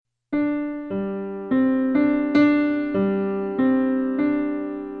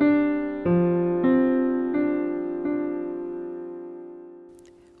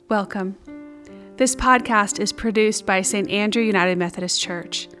Welcome. This podcast is produced by St. Andrew United Methodist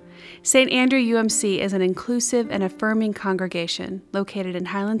Church. St. Andrew UMC is an inclusive and affirming congregation located in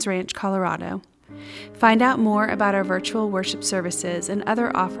Highlands Ranch, Colorado. Find out more about our virtual worship services and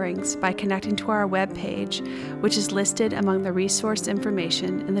other offerings by connecting to our webpage, which is listed among the resource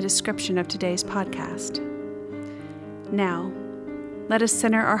information in the description of today's podcast. Now, let us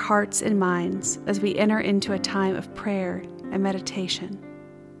center our hearts and minds as we enter into a time of prayer and meditation.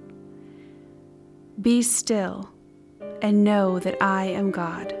 Be still and know that I am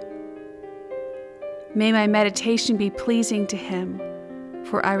God. May my meditation be pleasing to Him,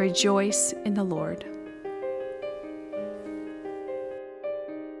 for I rejoice in the Lord.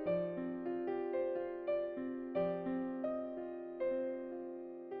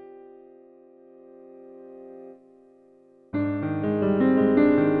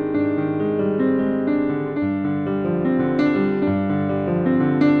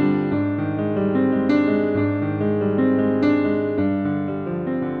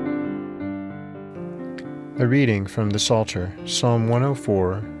 A reading from the Psalter, Psalm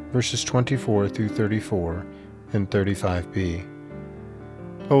 104, verses 24 through 34 and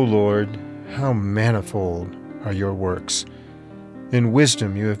 35b. O Lord, how manifold are your works! In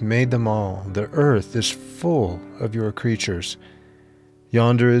wisdom you have made them all. The earth is full of your creatures.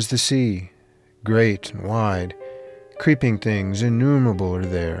 Yonder is the sea, great and wide. Creeping things innumerable are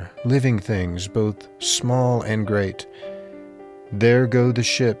there, living things both small and great. There go the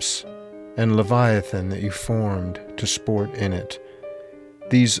ships, and Leviathan that you formed to sport in it.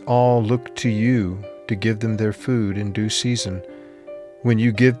 These all look to you to give them their food in due season. When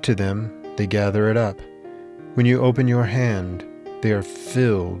you give to them, they gather it up. When you open your hand, they are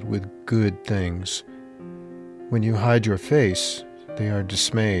filled with good things. When you hide your face, they are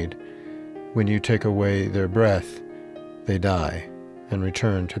dismayed. When you take away their breath, they die and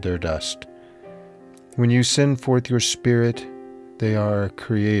return to their dust. When you send forth your Spirit, they are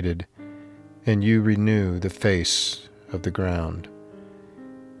created, and you renew the face of the ground.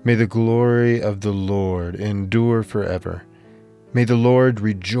 May the glory of the Lord endure forever. May the Lord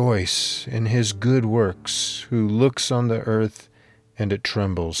rejoice in his good works, who looks on the earth and it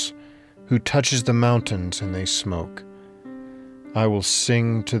trembles, who touches the mountains and they smoke. I will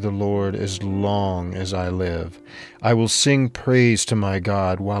sing to the Lord as long as I live. I will sing praise to my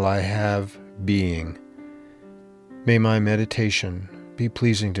God while I have being. May my meditation be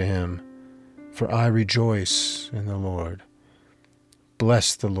pleasing to him, for I rejoice in the Lord.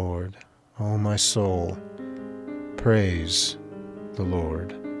 Bless the Lord, O my soul. Praise the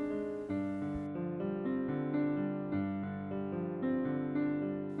Lord.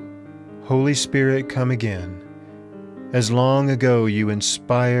 Holy Spirit, come again. As long ago you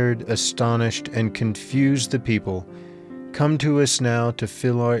inspired, astonished, and confused the people, come to us now to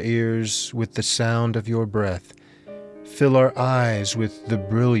fill our ears with the sound of your breath. Fill our eyes with the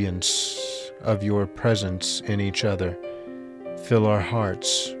brilliance of your presence in each other. Fill our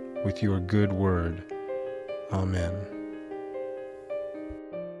hearts with your good word. Amen.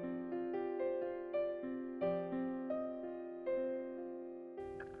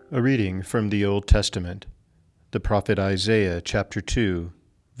 A reading from the Old Testament, the prophet Isaiah, chapter 2,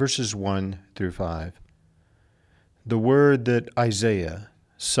 verses 1 through 5. The word that Isaiah,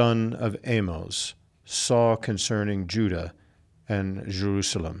 son of Amos, saw concerning Judah and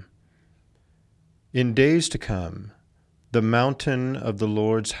Jerusalem. In days to come, the mountain of the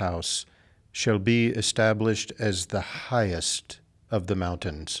Lord's house shall be established as the highest of the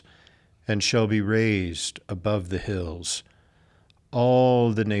mountains, and shall be raised above the hills.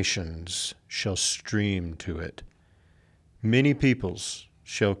 All the nations shall stream to it. Many peoples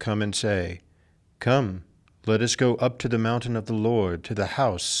shall come and say, Come, let us go up to the mountain of the Lord, to the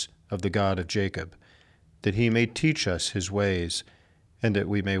house of the God of Jacob, that he may teach us his ways, and that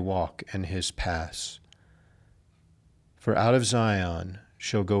we may walk in his paths. For out of Zion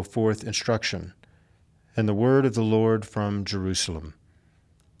shall go forth instruction, and the word of the Lord from Jerusalem.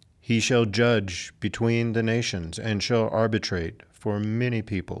 He shall judge between the nations, and shall arbitrate for many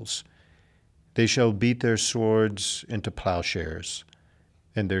peoples. They shall beat their swords into plowshares,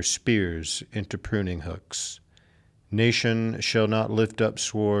 and their spears into pruning hooks. Nation shall not lift up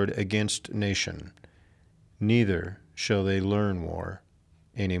sword against nation, neither shall they learn war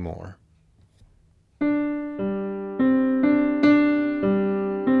any more.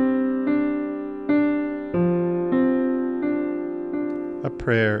 A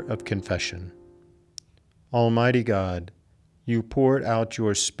prayer of confession. Almighty God, you poured out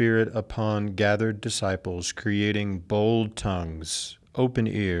your Spirit upon gathered disciples, creating bold tongues, open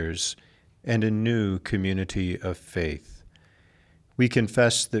ears, and a new community of faith. We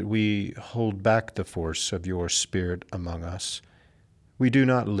confess that we hold back the force of your Spirit among us. We do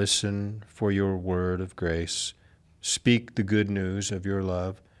not listen for your word of grace, speak the good news of your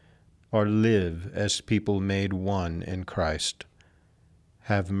love, or live as people made one in Christ.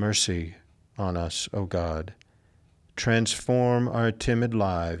 Have mercy on us, O God. Transform our timid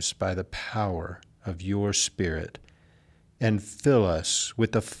lives by the power of your Spirit, and fill us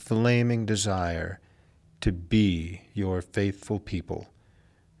with a flaming desire to be your faithful people,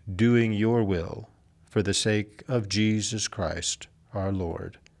 doing your will for the sake of Jesus Christ, our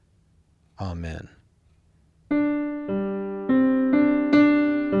Lord. Amen.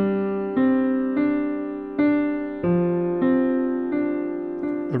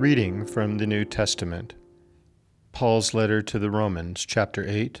 A reading from the New Testament, Paul's letter to the Romans, chapter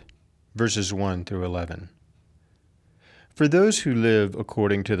 8, verses 1 through 11. For those who live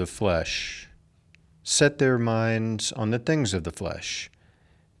according to the flesh set their minds on the things of the flesh,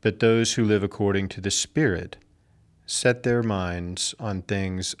 but those who live according to the Spirit set their minds on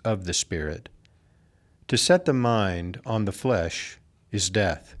things of the Spirit. To set the mind on the flesh is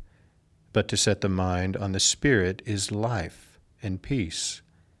death, but to set the mind on the Spirit is life and peace.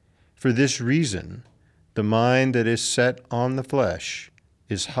 For this reason, the mind that is set on the flesh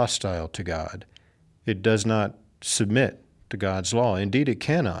is hostile to God. It does not submit to God's law. Indeed, it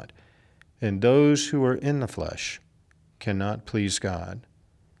cannot. And those who are in the flesh cannot please God.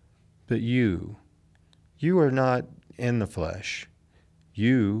 But you are not in the flesh.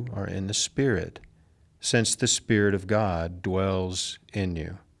 You are in the Spirit, since the Spirit of God dwells in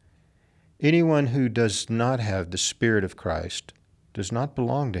you. Anyone who does not have the Spirit of Christ does not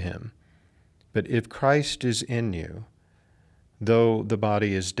belong to him. But if Christ is in you, though the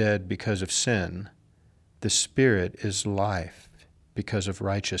body is dead because of sin, the Spirit is life because of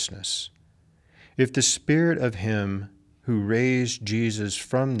righteousness. If the Spirit of him who raised Jesus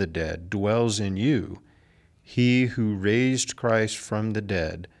from the dead dwells in you, he who raised Christ from the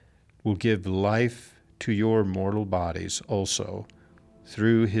dead will give life to your mortal bodies also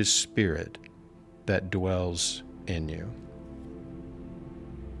through his Spirit that dwells in you.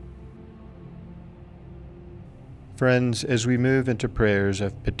 Friends, as we move into prayers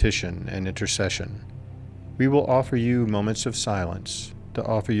of petition and intercession, we will offer you moments of silence to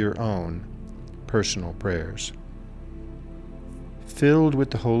offer your own personal prayers. Filled with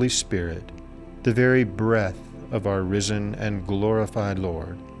the Holy Spirit, the very breath of our risen and glorified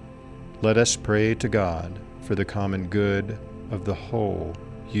Lord, let us pray to God for the common good of the whole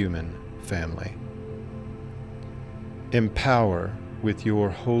human family. Empower with your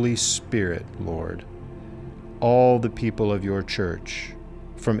Holy Spirit, Lord, all the people of your church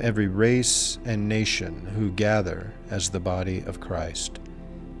from every race and nation who gather as the body of Christ.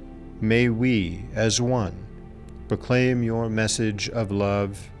 May we, as one, proclaim your message of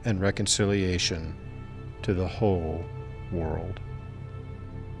love and reconciliation to the whole world.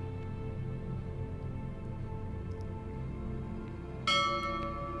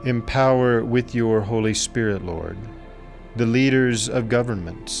 Empower with your Holy Spirit, Lord, the leaders of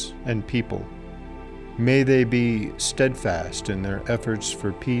governments and people. May they be steadfast in their efforts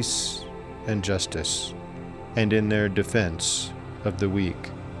for peace and justice, and in their defense of the weak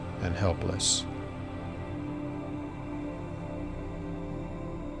and helpless.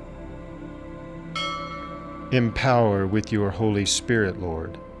 Empower with your Holy Spirit,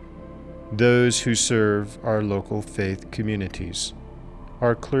 Lord, those who serve our local faith communities,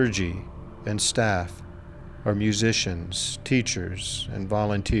 our clergy and staff, our musicians, teachers, and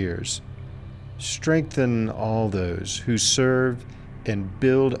volunteers. Strengthen all those who serve and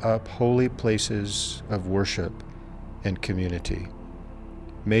build up holy places of worship and community.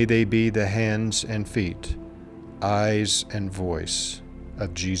 May they be the hands and feet, eyes and voice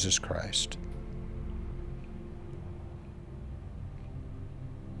of Jesus Christ.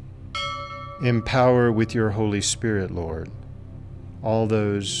 Empower with your Holy Spirit, Lord, all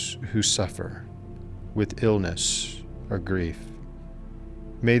those who suffer with illness or grief.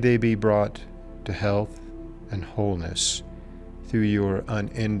 May they be brought to health and wholeness through your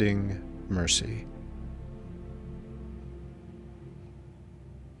unending mercy.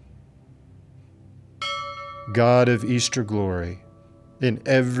 God of Easter glory, in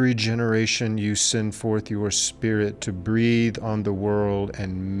every generation you send forth your Spirit to breathe on the world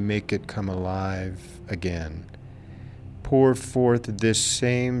and make it come alive again. Pour forth this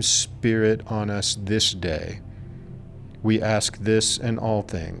same Spirit on us this day. We ask this and all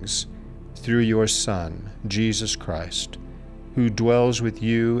things through your Son, Jesus Christ, who dwells with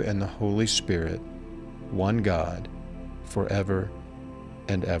you and the Holy Spirit, one God, forever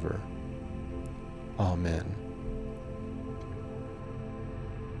and ever. Amen.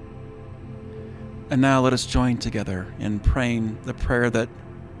 And now let us join together in praying the prayer that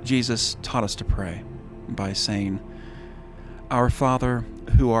Jesus taught us to pray by saying, Our Father,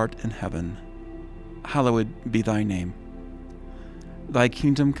 who art in heaven, hallowed be thy name. Thy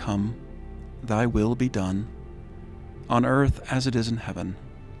kingdom come, thy will be done, on earth as it is in heaven.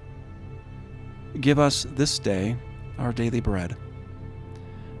 Give us this day our daily bread,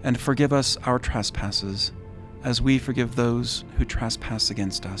 and forgive us our trespasses, as we forgive those who trespass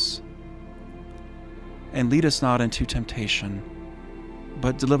against us. And lead us not into temptation,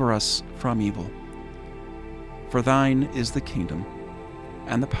 but deliver us from evil. For thine is the kingdom,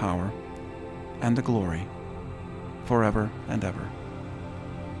 and the power, and the glory, forever and ever.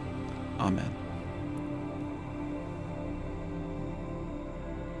 Amen.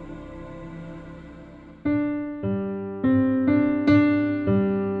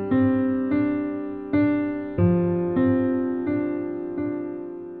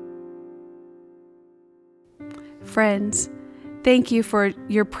 Friends, thank you for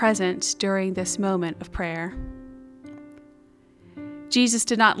your presence during this moment of prayer. Jesus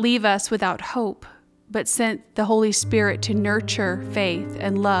did not leave us without hope, but sent the Holy Spirit to nurture faith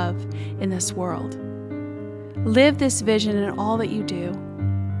and love in this world. Live this vision in all that you do.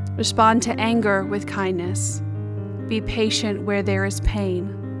 Respond to anger with kindness. Be patient where there is pain,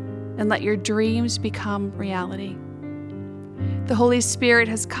 and let your dreams become reality. The Holy Spirit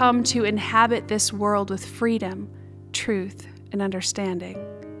has come to inhabit this world with freedom, truth, and understanding.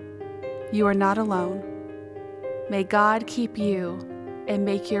 You are not alone. May God keep you and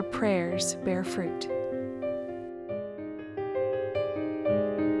make your prayers bear fruit.